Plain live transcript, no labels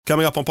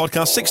Coming up on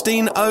podcast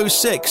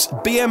 1606,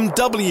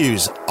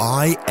 BMW's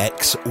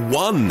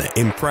iX1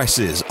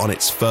 impresses on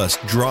its first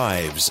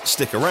drives.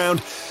 Stick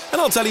around and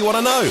I'll tell you what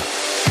I know.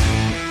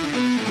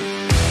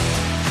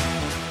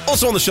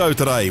 Also on the show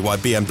today, why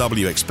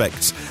BMW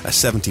expects a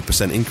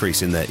 70%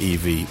 increase in their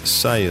EV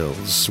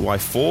sales, why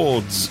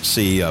Ford's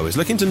CEO is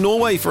looking to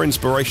Norway for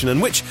inspiration, and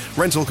which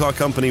rental car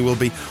company will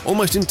be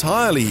almost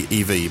entirely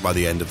EV by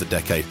the end of the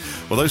decade.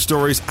 Well, those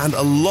stories and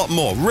a lot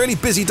more. Really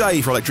busy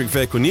day for electric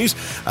vehicle news.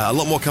 A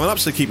lot more coming up,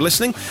 so keep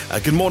listening.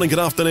 Good morning, good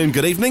afternoon,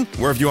 good evening,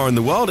 wherever you are in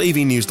the world. EV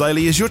News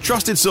Daily is your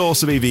trusted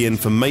source of EV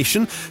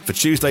information for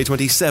Tuesday,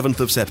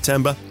 27th of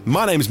September.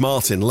 My name's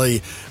Martin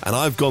Lee, and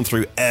I've gone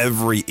through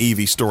every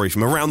EV story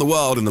from around the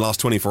world in the last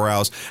 24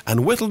 hours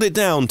and whittled it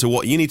down to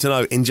what you need to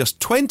know in just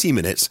 20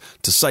 minutes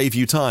to save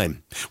you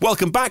time.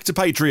 Welcome back to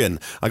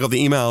Patreon. I got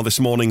the email this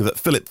morning that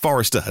Philip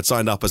Forrester had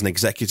signed up as an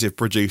executive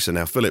producer.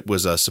 Now, Philip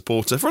was a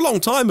supporter for a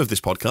long time of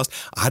this podcast.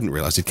 I hadn't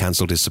realised he'd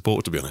cancelled his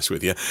support, to be honest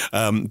with you.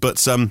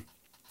 But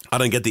I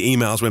don't get the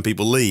emails when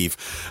people leave.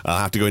 I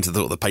have to go into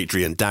the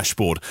Patreon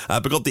dashboard.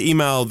 But got the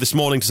email this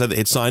morning to say that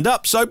he'd signed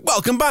up. So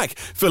welcome back,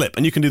 Philip.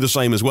 And you can do the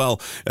same as well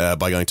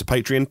by going to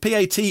Patreon,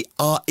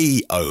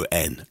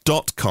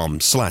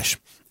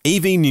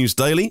 patreon.com/EV News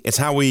Daily. It's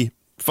how we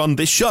fund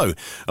this show,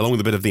 along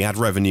with a bit of the ad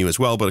revenue as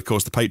well. But of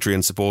course, the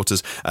Patreon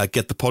supporters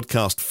get the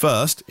podcast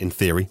first, in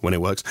theory, when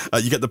it works.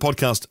 You get the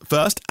podcast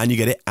first and you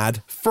get it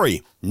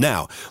ad-free.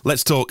 Now,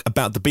 let's talk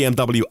about the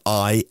BMW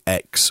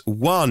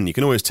iX1. You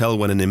can always tell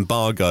when an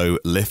embargo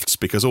lifts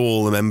because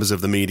all the members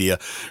of the media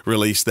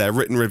release their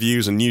written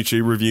reviews and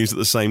YouTube reviews at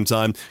the same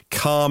time.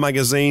 Car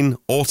Magazine,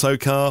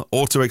 Autocar,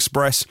 Auto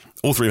Express,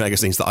 all three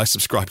magazines that I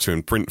subscribe to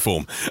in print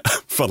form,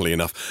 funnily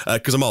enough,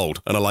 because I'm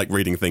old and I like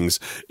reading things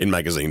in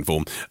magazine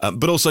form.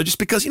 But also just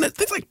because,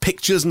 things like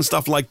pictures and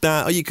stuff like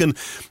that, or you can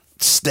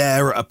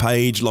stare at a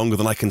page longer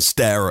than I can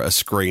stare at a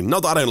screen.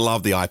 Not that I don't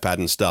love the iPad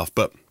and stuff,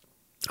 but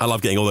I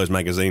love getting all those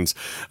magazines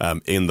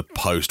in the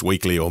post,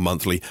 weekly or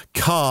monthly.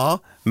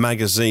 Car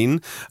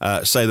Magazine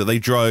say that they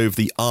drove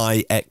the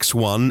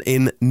iX1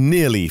 in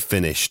nearly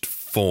finished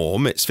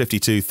form. It's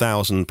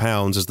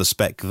 £52,000 as the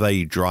spec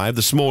they drive,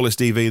 the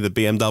smallest EV that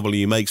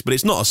BMW makes, but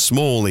it's not a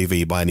small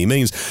EV by any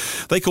means.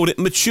 They called it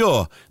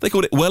mature. They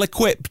called it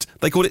well-equipped.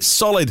 They called it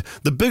solid.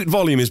 The boot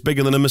volume is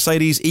bigger than a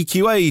Mercedes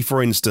EQA,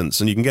 for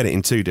instance, and you can get it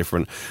in two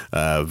different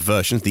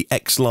versions, the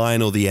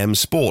X-Line or the M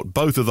Sport.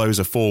 Both of those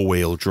are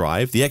four-wheel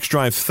drive. The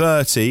X-Drive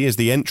 30 is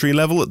the entry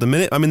level at the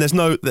minute. I mean,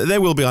 there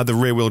will be either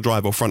rear-wheel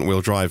drive or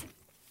front-wheel drive,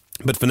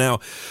 but for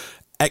now,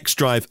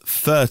 X-Drive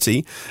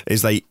 30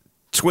 is a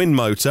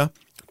twin-motor,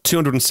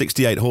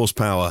 268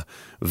 horsepower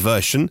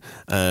version,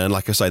 and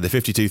like I say, the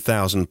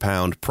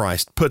 £52,000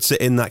 price puts it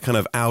in that kind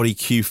of Audi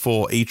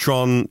Q4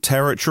 e-tron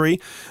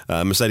territory,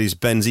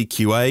 Mercedes-Benz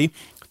EQA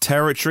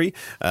territory.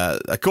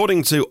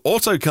 According to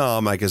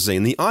Autocar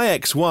Magazine, the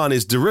iX1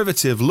 is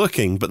derivative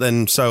looking, but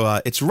then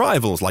its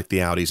rivals like the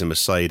Audis and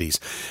Mercedes.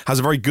 Has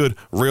a very good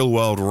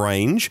real-world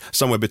range,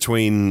 somewhere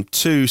between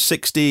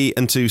 260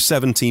 and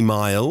 270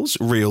 miles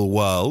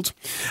real-world,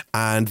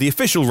 and the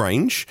official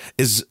range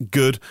is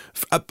good.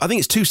 I think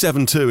it's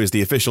 272 is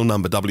the official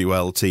number,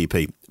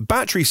 WLTP.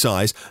 Battery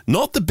size,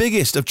 not the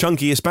biggest of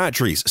chunkiest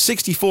batteries,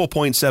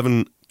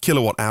 64.7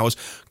 kilowatt hours.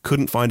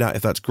 Couldn't find out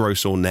if that's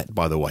gross or net,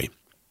 by the way.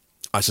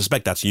 I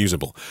suspect that's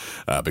usable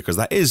because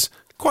that is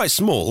quite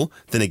small.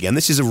 Then again,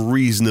 this is a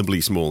reasonably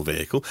small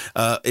vehicle.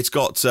 It's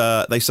got,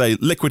 they say,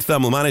 liquid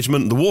thermal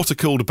management, the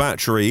water-cooled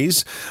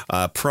batteries,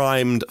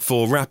 primed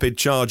for rapid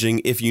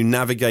charging if you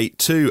navigate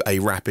to a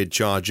rapid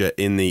charger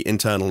in the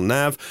internal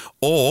nav,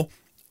 or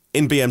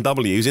in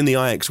BMWs, in the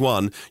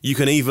iX1, you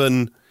can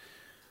even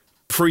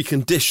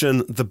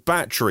precondition the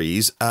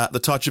batteries at the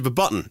touch of a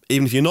button,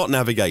 even if you're not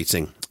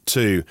navigating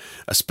to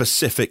a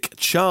specific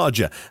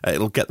charger.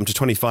 It'll get them to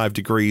 25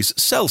 degrees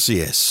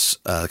Celsius,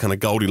 kind of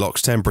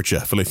Goldilocks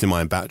temperature for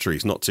lithium-ion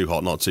batteries. Not too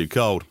hot, not too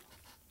cold.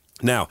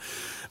 Now,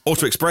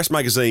 Auto Express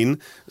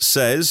magazine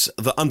says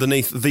that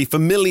underneath the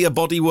familiar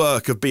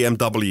bodywork of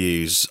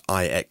BMW's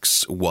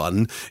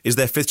iX1 is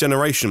their fifth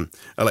generation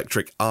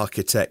electric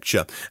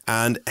architecture,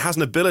 and has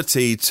an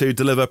ability to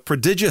deliver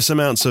prodigious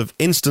amounts of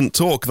instant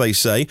torque, they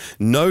say.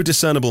 No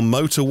discernible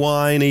motor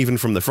whine, even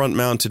from the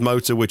front-mounted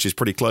motor, which is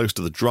pretty close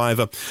to the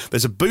driver.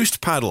 There's a boost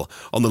paddle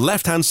on the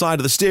left-hand side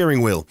of the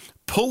steering wheel.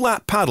 Pull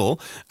that paddle,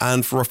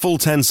 and for a full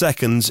 10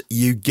 seconds,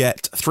 you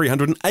get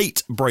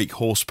 308 brake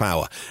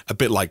horsepower, a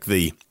bit like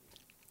the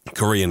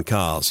Korean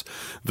cars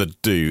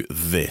that do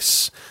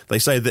this. They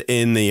say that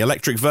in the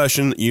electric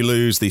version, you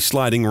lose the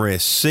sliding rear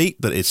seat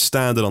that is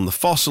standard on the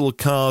fossil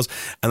cars,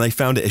 and they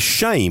found it a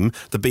shame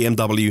that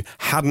BMW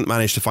hadn't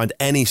managed to find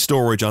any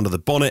storage under the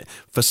bonnet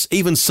for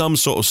even some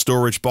sort of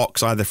storage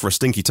box, either for a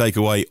stinky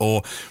takeaway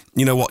or,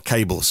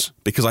 cables.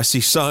 Because I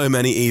see so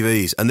many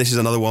EVs, and this is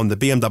another one, the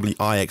BMW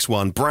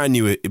iX1,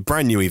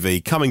 brand new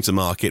EV coming to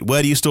market.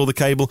 Where do you store the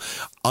cable?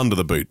 Under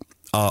the boot,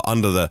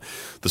 under the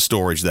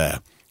storage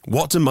there.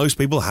 What do most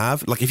people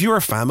have? Like, if you're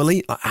a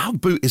family, our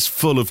boot is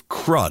full of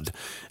crud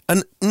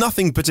and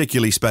nothing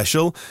particularly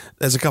special.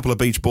 There's a couple of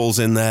beach balls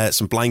in there,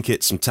 some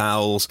blankets, some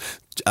towels,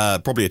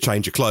 probably a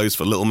change of clothes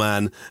for little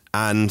man,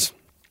 and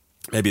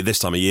maybe at this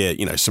time of year,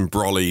 some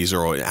brollies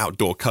or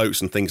outdoor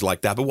coats and things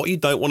like that. But what you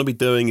don't want to be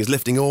doing is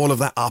lifting all of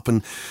that up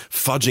and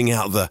fudging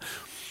out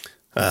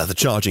the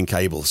charging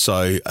cable.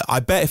 So I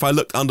bet if I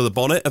looked under the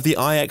bonnet of the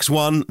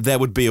iX1, there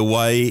would be a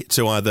way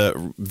to either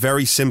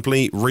very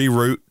simply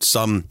reroute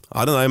some,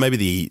 I don't know,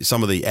 maybe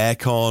some of the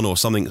aircon or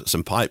something,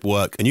 some pipe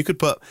work, and you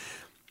could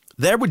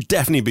there would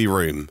definitely be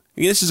room.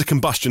 This is a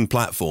combustion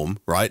platform,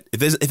 right?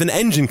 If an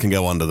engine can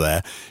go under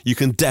there, you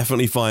can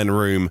definitely find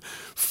room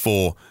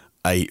for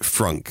a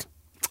frunk.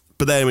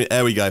 But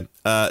there we go.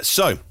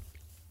 So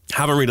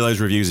have a read of those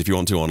reviews if you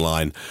want to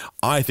online.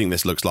 I think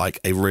this looks like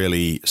a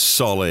really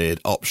solid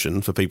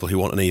option for people who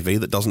want an EV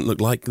that doesn't look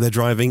like they're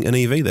driving an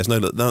EV. There's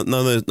none of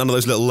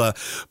those little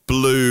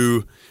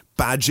blue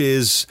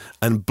badges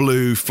and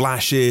blue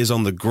flashes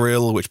on the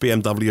grille, which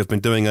BMW have been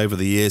doing over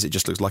the years. It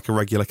just looks like a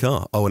regular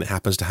car. Oh, and it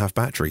happens to have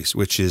batteries,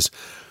 which is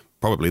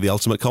probably the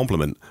ultimate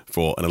compliment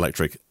for an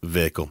electric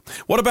vehicle.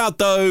 What about,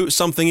 though,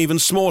 something even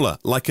smaller,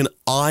 like an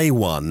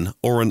i1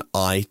 or an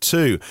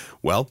i2?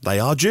 Well, they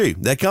are due.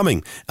 They're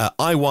coming.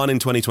 i1 in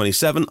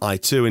 2027,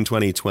 i2 in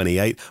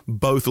 2028.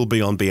 Both will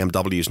be on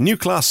BMW's new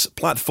class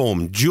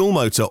platform, dual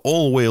motor,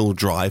 all-wheel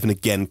drive, and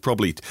again,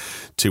 probably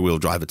two-wheel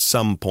drive at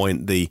some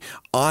point. The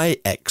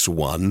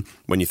iX1,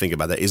 when you think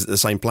about that, is the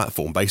same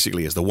platform,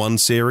 basically, as the 1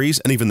 Series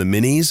and even the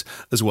Minis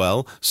as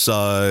well.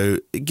 So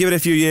give it a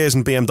few years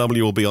and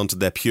BMW will be onto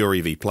their pure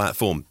EV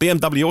platform.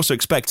 BMW also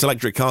expects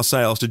electric car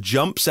sales to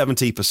jump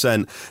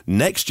 70%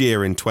 next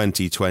year in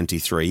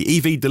 2023.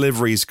 EV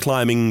deliveries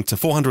climbing to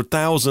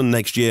 400,000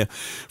 next year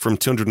from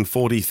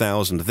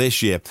 240,000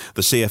 this year.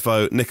 The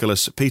CFO,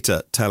 Nicholas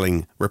Peter,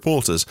 telling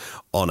reporters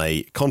on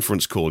a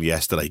conference call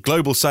yesterday.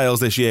 Global sales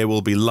this year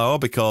will be lower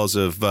because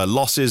of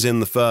losses in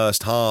the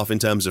first half in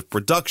terms of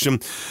production,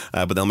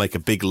 but they'll make a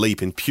big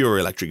leap in pure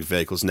electric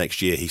vehicles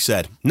next year, he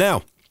said.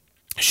 Now,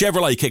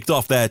 Chevrolet kicked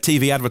off their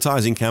TV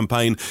advertising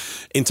campaign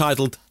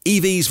entitled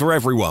EVs for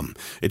Everyone.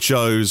 It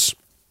shows,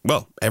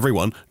 well,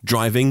 everyone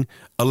driving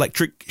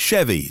electric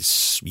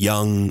Chevys.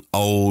 Young,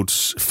 old,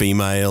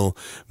 female,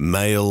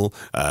 male,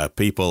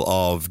 people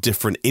of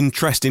different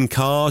interest in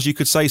cars, you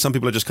could say. Some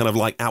people are just kind of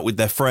like out with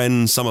their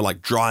friends. Some are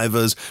like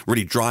drivers,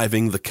 really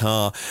driving the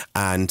car.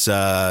 And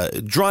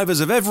drivers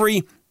of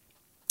every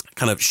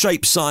kind of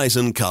shape, size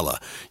and colour,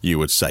 you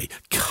would say.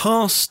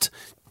 Cast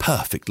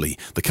perfectly.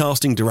 The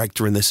casting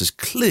director in this has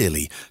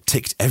clearly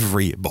ticked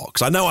every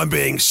box. I know I'm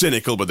being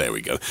cynical, but there we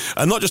go.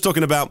 I'm not just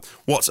talking about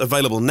what's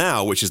available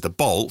now, which is the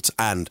Bolt,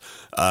 and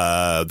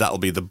that'll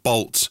be the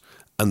Bolt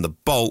and the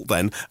Bolt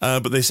then.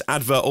 But this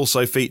advert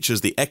also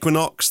features the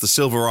Equinox, the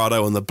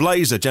Silverado and the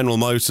Blazer. General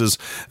Motors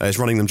is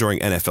running them during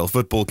NFL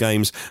football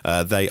games.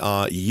 They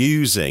are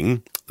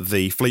using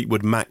the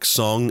Fleetwood Mac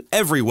song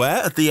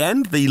Everywhere at the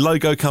end. The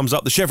logo comes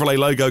up, the Chevrolet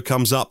logo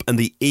comes up, and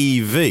the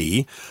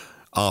EV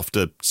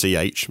after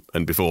CH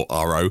and before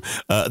RO,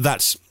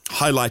 that's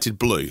highlighted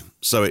blue.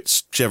 So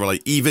it's Chevrolet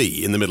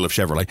EV in the middle of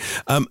Chevrolet.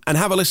 And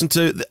have a listen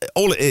to,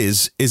 all it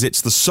is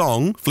it's the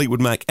song,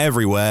 Fleetwood Mac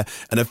Everywhere,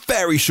 and a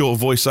very short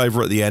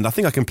voiceover at the end. I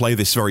think I can play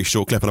this very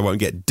short clip and I won't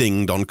get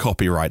dinged on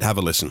copyright. Have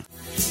a listen.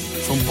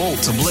 From Bolt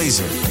to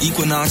Blazer,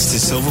 Equinox to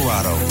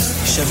Silverado,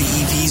 Chevy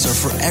EVs are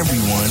for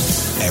everyone,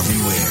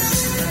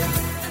 everywhere.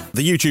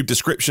 The YouTube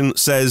description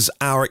says,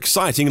 our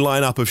exciting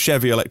lineup of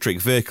Chevy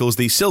electric vehicles,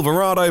 the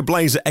Silverado,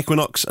 Blazer,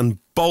 Equinox and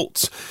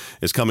Bolt,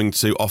 is coming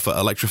to offer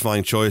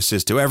electrifying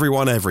choices to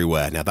everyone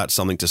everywhere. Now, that's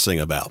something to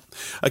sing about.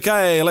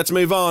 Okay, let's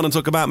move on and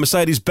talk about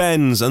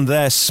Mercedes-Benz and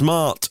their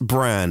Smart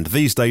brand,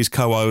 these days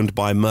co-owned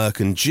by Merck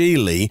and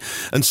Geely.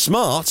 And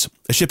Smart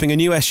are shipping a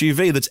new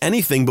SUV that's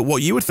anything but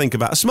what you would think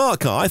about a smart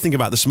car. I think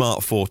about the Smart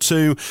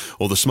 4.2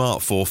 or the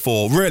Smart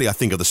 4.4. Really, I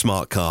think of the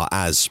smart car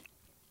as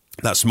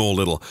that small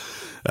little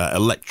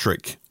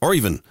electric or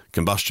even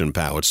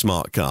combustion-powered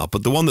smart car.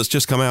 But the one that's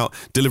just come out,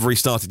 delivery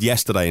started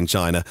yesterday in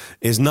China,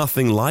 is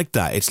nothing like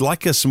that. It's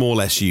like a small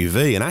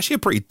SUV, and actually a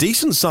pretty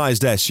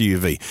decent-sized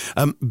SUV.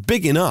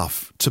 Big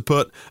enough to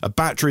put a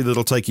battery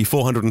that'll take you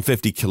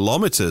 450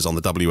 kilometers on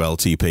the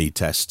WLTP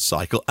test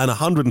cycle, and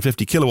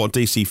 150 kilowatt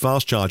DC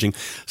fast charging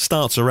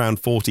starts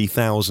around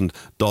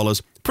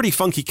 $40,000. Pretty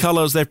funky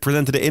colors. They've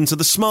presented it into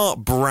the Smart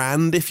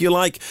brand, if you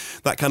like.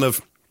 That kind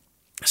of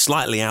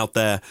slightly out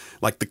there,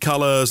 like the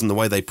colours and the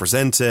way they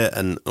present it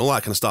and all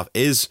that kind of stuff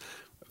is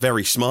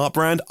very Smart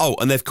brand. Oh,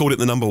 and they've called it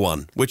the number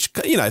one, which,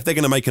 you know, if they're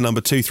going to make a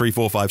number 2, 3,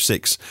 4, 5,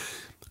 6,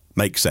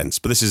 makes sense.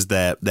 But this is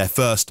their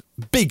first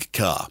big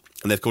car,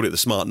 and they've called it the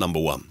Smart number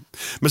one.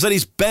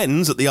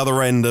 Mercedes-Benz at the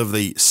other end of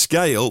the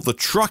scale, the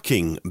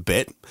trucking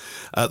bit,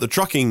 the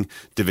trucking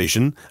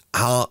division,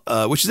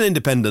 which is an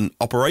independent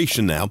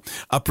operation now,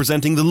 are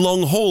presenting the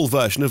long-haul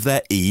version of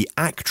their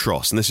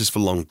e-Actros, and this is for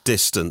long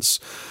distance.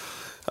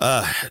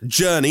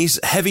 Journeys,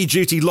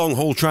 heavy-duty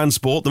long-haul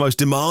transport, the most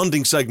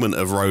demanding segment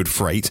of road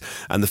freight,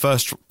 and the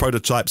first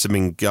prototypes have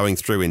been going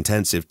through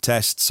intensive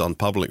tests on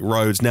public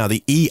roads. Now,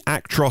 the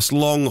iX1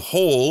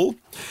 long-haul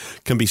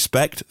can be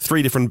spec'd,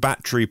 3 different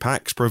battery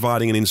packs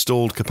providing an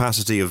installed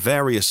capacity of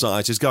various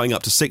sizes going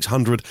up to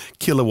 600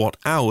 kilowatt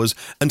hours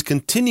and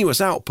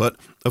continuous output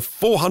of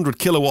 400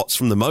 kilowatts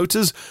from the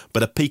motors,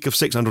 but a peak of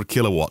 600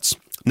 kilowatts.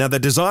 Now, they're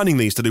designing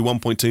these to do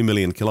 1.2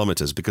 million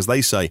kilometres because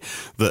they say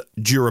that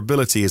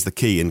durability is the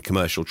key in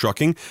commercial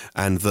trucking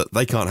and that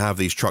they can't have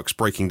these trucks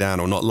breaking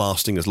down or not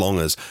lasting as long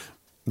as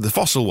the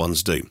fossil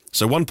ones do.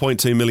 So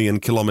 1.2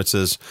 million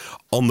kilometres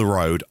on the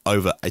road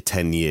over a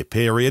 10-year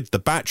period. The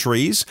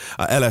batteries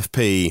are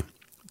LFP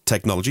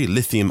technology,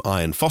 lithium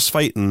iron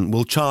phosphate, and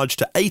will charge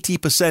to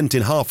 80%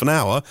 in half an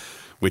hour,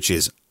 which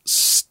is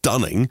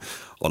stunning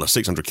on a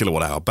 600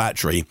 kilowatt hour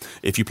battery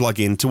if you plug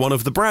into one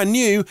of the brand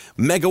new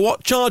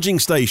megawatt charging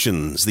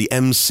stations, the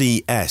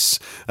MCS,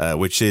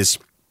 which is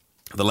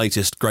the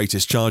latest,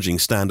 greatest charging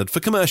standard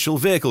for commercial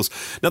vehicles.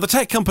 Now, the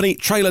tech company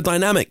Trailer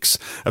Dynamics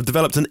have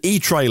developed an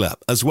e-trailer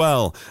as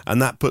well, and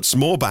that puts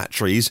more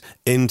batteries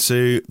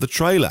into the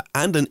trailer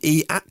and an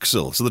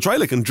e-axle. So the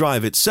trailer can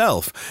drive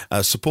itself,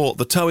 support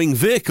the towing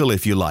vehicle,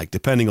 if you like,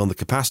 depending on the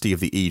capacity of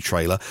the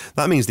e-trailer.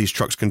 That means these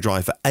trucks can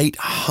drive for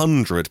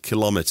 800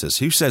 kilometres.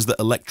 Who says that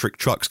electric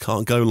trucks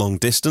can't go long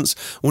distance?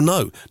 Well,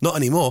 no, not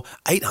anymore.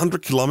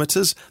 800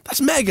 kilometres?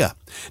 That's mega.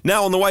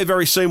 Now, on the way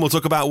very soon, we'll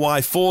talk about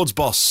why Ford's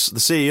boss, the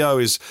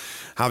CEO, is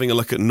having a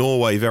look at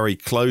Norway very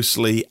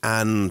closely,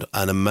 and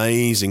an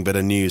amazing bit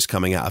of news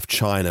coming out of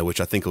China,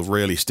 which I think will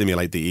really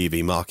stimulate the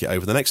EV market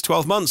over the next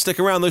 12 months. Stick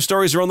around, those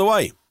stories are on the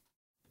way.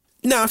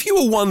 Now, if you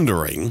were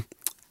wondering,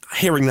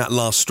 hearing that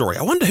last story,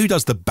 I wonder who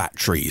does the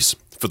batteries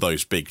for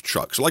those big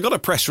trucks. Well, I got a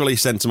press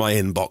release sent to my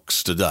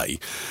inbox today,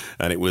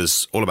 and it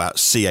was all about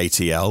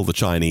CATL, the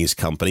Chinese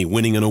company,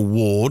 winning an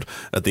award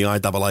at the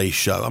IAA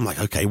show. I'm like,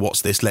 okay,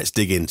 what's this? Let's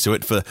dig into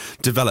it. For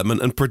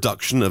development and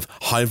production of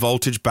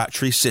high-voltage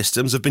battery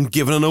systems, have been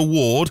given an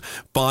award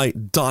by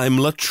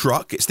Daimler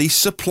Truck. It's the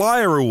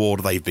supplier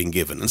award they've been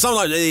given. And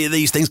sometimes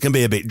these things can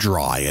be a bit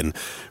dry, and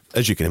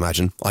as you can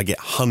imagine, I get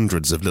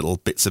hundreds of little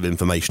bits of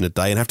information a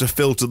day and have to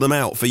filter them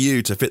out for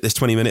you to fit this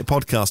 20-minute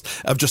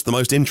podcast of just the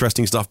most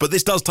interesting stuff. But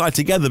this does tie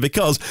together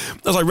because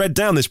as I read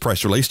down this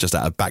press release, just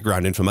out of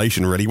background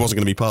information really, wasn't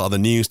going to be part of the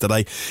news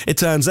today, it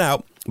turns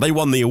out they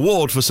won the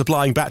award for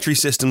supplying battery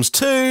systems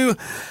to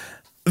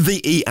the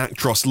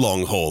iX1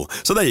 long haul.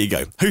 So there you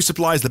go. Who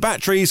supplies the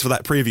batteries for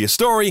that previous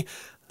story?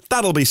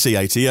 That'll be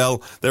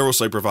CATL. They're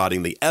also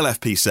providing the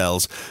LFP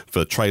cells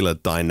for Trailer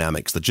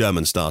Dynamics, the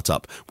German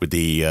startup with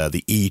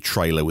the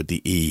e-trailer with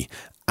the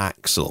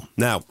e-axle.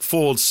 Now,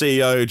 Ford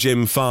CEO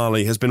Jim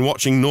Farley has been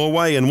watching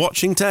Norway and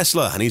watching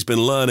Tesla, and he's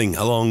been learning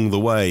along the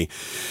way.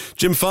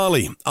 Jim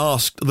Farley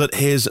asked that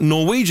his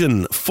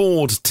Norwegian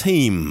Ford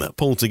team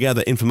pull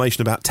together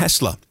information about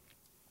Tesla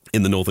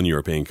in the Northern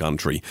European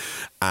country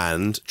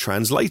and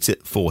translate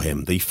it for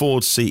him. The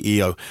Ford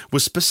CEO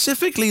was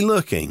specifically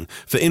looking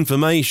for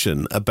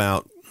information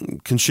about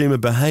consumer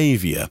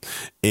behavior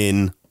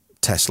in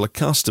Tesla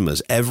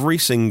customers every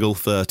single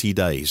 30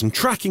 days and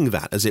tracking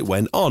that as it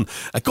went on.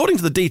 According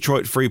to the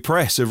Detroit Free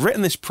Press, have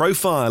written this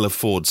profile of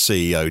Ford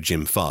CEO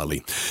Jim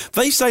Farley.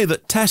 They say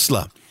that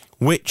Tesla,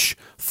 which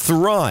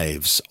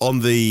thrives on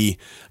the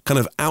kind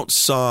of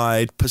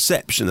outside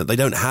perception that they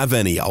don't have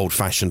any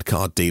old-fashioned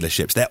car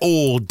dealerships. They're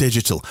all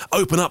digital.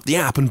 Open up the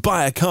app and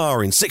buy a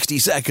car in 60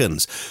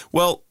 seconds.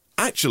 Well,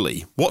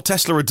 actually, what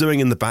Tesla are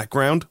doing in the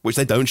background, which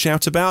they don't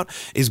shout about,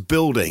 is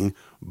building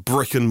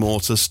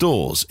brick-and-mortar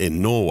stores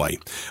in Norway.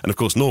 And of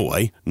course,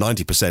 Norway,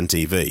 90%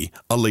 EV,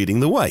 are leading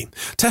the way.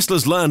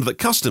 Tesla's learned that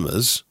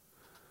customers,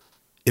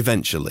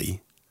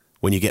 eventually,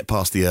 when you get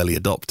past the early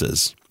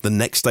adopters, the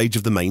next stage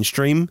of the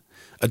mainstream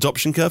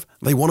adoption curve,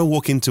 they want to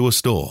walk into a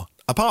store.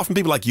 Apart from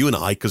people like you and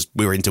I, because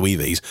we're into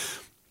EVs,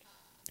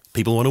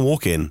 people want to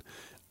walk in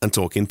and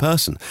talk in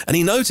person. And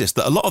he noticed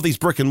that a lot of these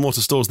brick and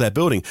mortar stores they're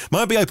building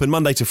might be open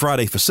Monday to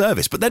Friday for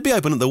service, but they'd be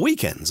open at the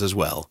weekends as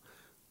well.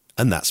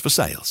 And that's for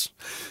sales.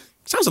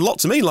 Sounds a lot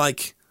to me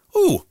like,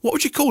 ooh, what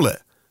would you call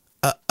it?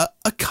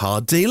 A car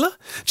dealer?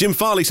 Jim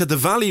Farley said the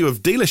value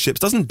of dealerships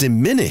doesn't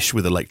diminish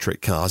with electric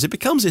cars. It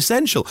becomes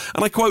essential.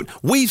 And I quote,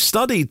 "We've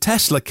studied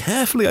Tesla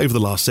carefully over the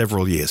last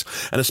several years,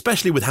 and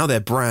especially with how their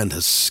brand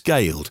has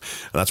scaled."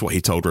 And that's what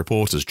he told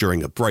reporters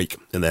during a break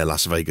in their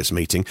Las Vegas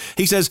meeting.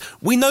 He says,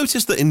 "We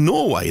noticed that in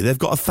Norway, they've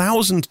got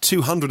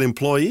 1,200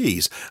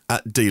 employees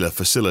at dealer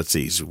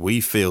facilities.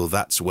 We feel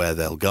that's where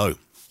they'll go."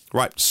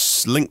 Right,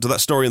 link to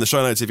that story in the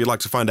show notes if you'd like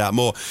to find out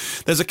more.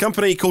 There's a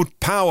company called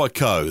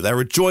PowerCo. They're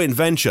a joint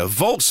venture,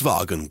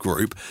 Volkswagen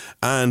Group,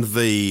 and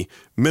the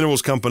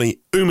minerals company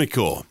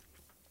Umicore.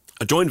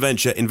 A joint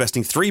venture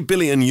investing €3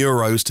 billion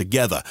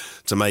together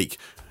to make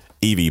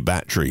EV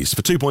batteries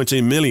for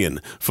 2.2 million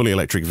fully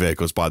electric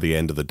vehicles by the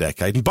end of the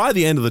decade. And by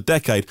the end of the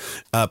decade,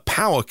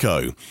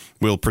 PowerCo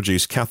will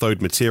produce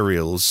cathode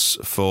materials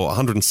for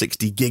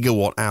 160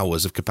 gigawatt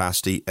hours of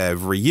capacity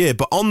every year.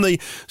 But on the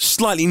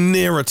slightly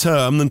nearer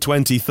term than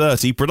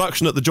 2030,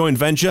 production at the joint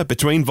venture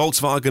between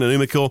Volkswagen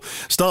and Umicore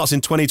starts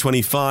in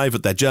 2025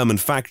 at their German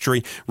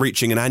factory,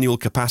 reaching an annual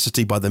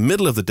capacity by the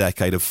middle of the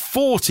decade of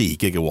 40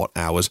 gigawatt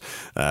hours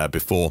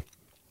before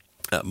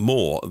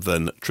more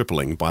than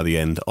tripling by the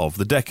end of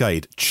the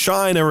decade.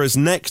 China is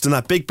next, and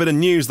that big bit of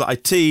news that I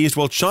teased.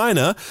 Well,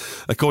 China,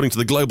 according to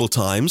the Global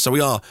Times, so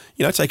we are,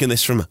 taking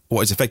this from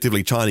what is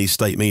effectively Chinese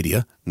state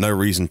media. No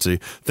reason to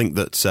think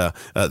that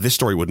this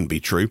story wouldn't be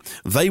true.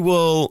 They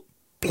will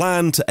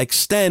plan to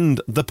extend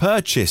the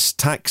purchase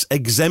tax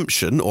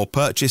exemption or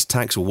purchase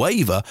tax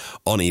waiver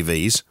on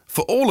EVs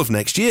for all of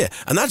next year.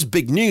 And that's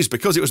big news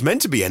because it was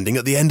meant to be ending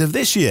at the end of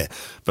this year.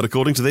 But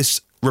according to this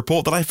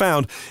report that I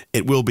found,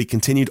 it will be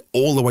continued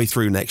all the way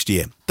through next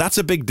year. That's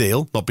a big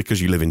deal, not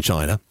because you live in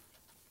China,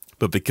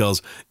 but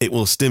because it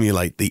will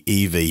stimulate the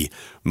EV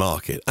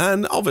market.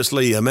 And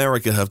obviously,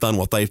 America have done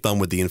what they've done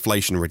with the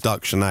Inflation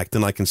Reduction Act,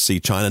 and I can see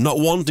China not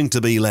wanting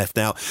to be left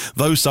out.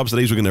 Those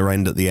subsidies were going to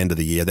end at the end of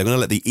the year. They're going to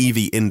let the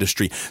EV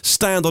industry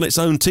stand on its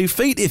own 2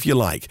 feet, if you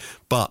like.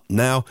 But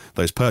now,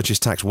 those purchase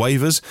tax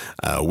waivers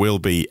will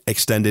be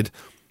extended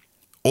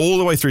all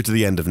the way through to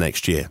the end of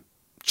next year.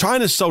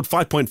 China's sold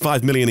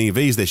 5.5 million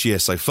EVs this year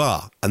so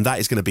far, and that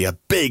is going to be a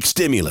big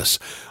stimulus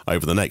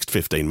over the next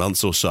 15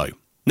 months or so.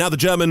 Now, the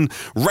German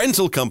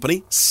rental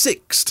company,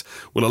 Sixt,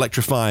 will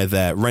electrify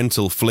their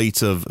rental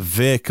fleet of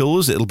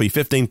vehicles. It'll be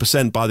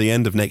 15% by the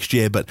end of next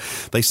year, but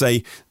they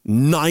say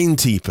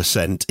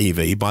 90%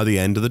 EV by the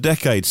end of the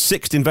decade.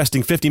 Sixt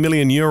investing 50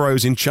 million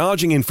euros in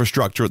charging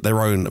infrastructure at their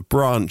own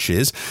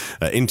branches,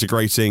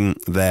 integrating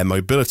their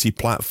mobility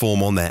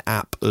platform on their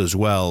app as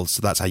well.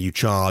 So that's how you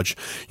charge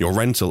your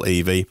rental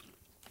EV.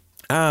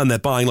 And they're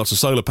buying lots of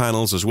solar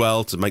panels as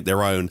well to make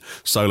their own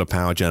solar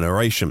power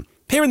generation.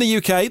 Here in the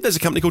UK, there's a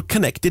company called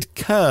Connected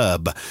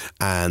Curb,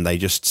 and they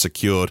just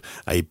secured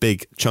a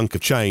big chunk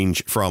of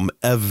change from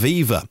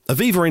Aviva.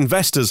 Aviva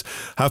investors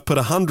have put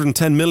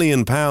 £110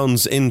 million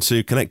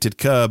into Connected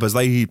Curb as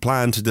they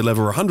plan to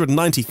deliver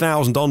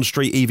 190,000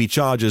 on-street EV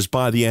chargers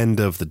by the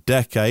end of the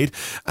decade,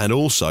 and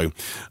also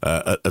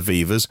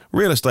Aviva's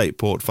real estate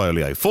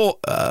portfolio.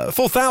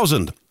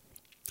 4,000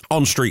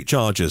 on-street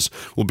chargers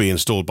will be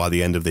installed by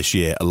the end of this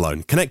year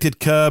alone. Connected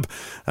Curb,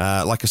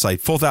 like I say,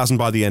 4,000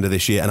 by the end of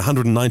this year and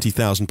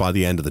 190,000 by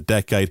the end of the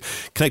decade.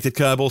 Connected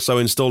Curb also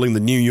installing the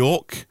New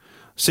York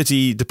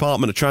City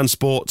Department of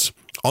Transport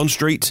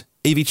on-street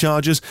EV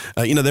chargers.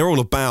 They're all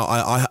about...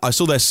 I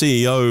saw their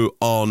CEO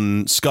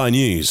on Sky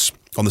News,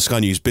 on the Sky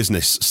News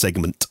business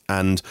segment,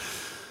 and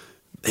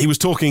he was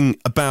talking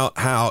about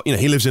how,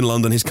 he lives in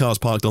London, his car's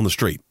parked on the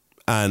street.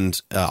 And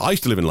I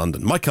used to live in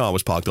London. My car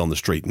was parked on the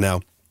street.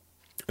 Now,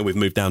 we've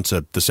moved down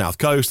to the south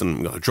coast and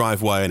we've got a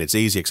driveway and it's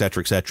easy,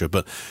 etc., etc.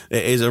 But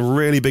it is a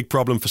really big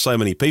problem for so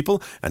many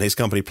people, and his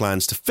company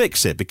plans to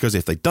fix it, because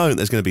if they don't,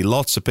 there's going to be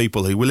lots of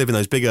people who will live in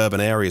those big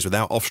urban areas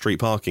without off-street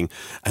parking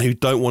and who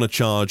don't want to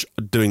charge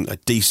doing a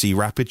DC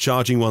rapid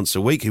charging once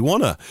a week, who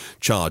want to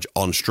charge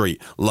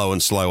on-street low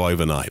and slow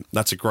overnight.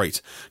 That's a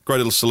great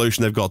little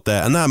solution they've got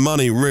there, and that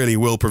money really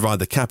will provide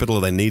the capital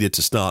they needed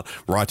to start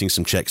writing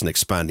some checks and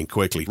expanding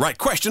quickly. Right,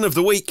 question of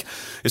the week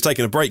is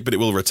taking a break, but it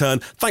will return.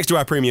 Thanks to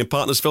our premium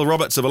partners, Phil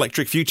Roberts of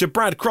Electric Future,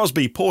 Brad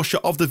Crosby, Porsche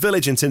of the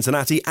Village in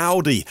Cincinnati,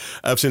 Audi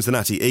of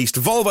Cincinnati East,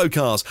 Volvo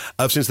Cars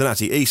of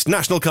Cincinnati East,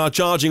 National Car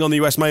Charging on the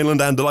US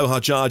mainland and Aloha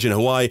Charge in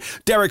Hawaii,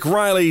 Derek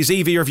Riley's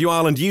EV Review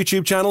Ireland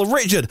YouTube channel,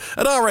 Richard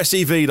at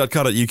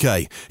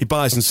rsev.co.uk. He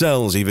buys and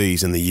sells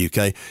EVs in the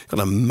UK, got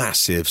a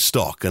massive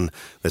stock, and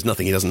there's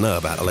nothing he doesn't know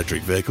about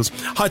electric vehicles.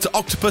 Hi to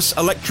Octopus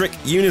Electric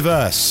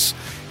Universe.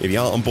 If you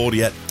aren't on board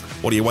yet,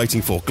 what are you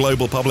waiting for?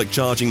 Global public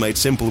charging made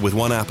simple with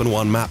one app and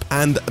one map.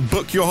 And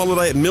book your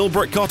holiday at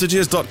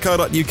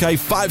millbrookcottages.co.uk.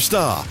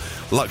 5-star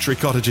luxury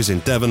cottages in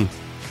Devon,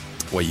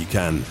 where you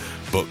can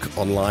book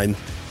online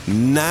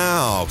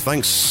now.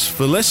 Thanks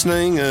for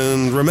listening,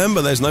 and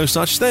remember, there's no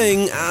such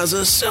thing as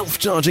a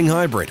self-charging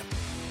hybrid.